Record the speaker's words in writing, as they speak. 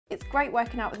It's great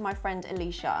working out with my friend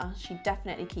Alicia. She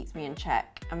definitely keeps me in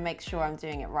check and makes sure I'm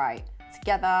doing it right.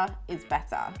 Together is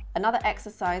better. Another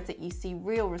exercise that you see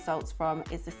real results from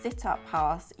is the sit-up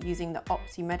pass using the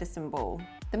Opti medicine ball.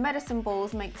 The medicine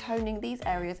balls make toning these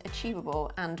areas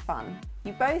achievable and fun.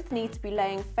 You both need to be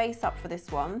laying face up for this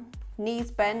one,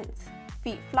 knees bent,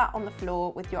 feet flat on the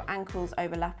floor with your ankles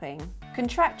overlapping.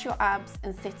 Contract your abs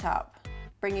and sit up,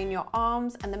 bringing your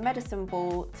arms and the medicine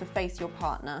ball to face your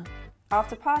partner.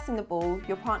 After passing the ball,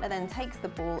 your partner then takes the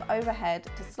ball overhead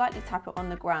to slightly tap it on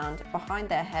the ground behind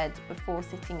their head before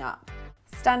sitting up.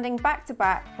 Standing back to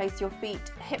back, place your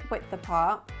feet hip width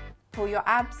apart, pull your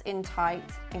abs in tight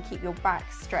and keep your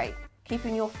back straight.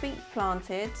 Keeping your feet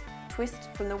planted, twist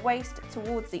from the waist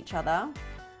towards each other,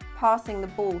 passing the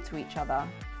ball to each other.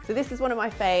 So this is one of my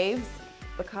faves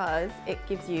because it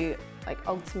gives you like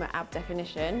ultimate ab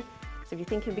definition. So if you're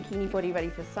thinking bikini body ready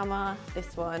for summer,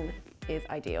 this one is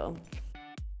ideal.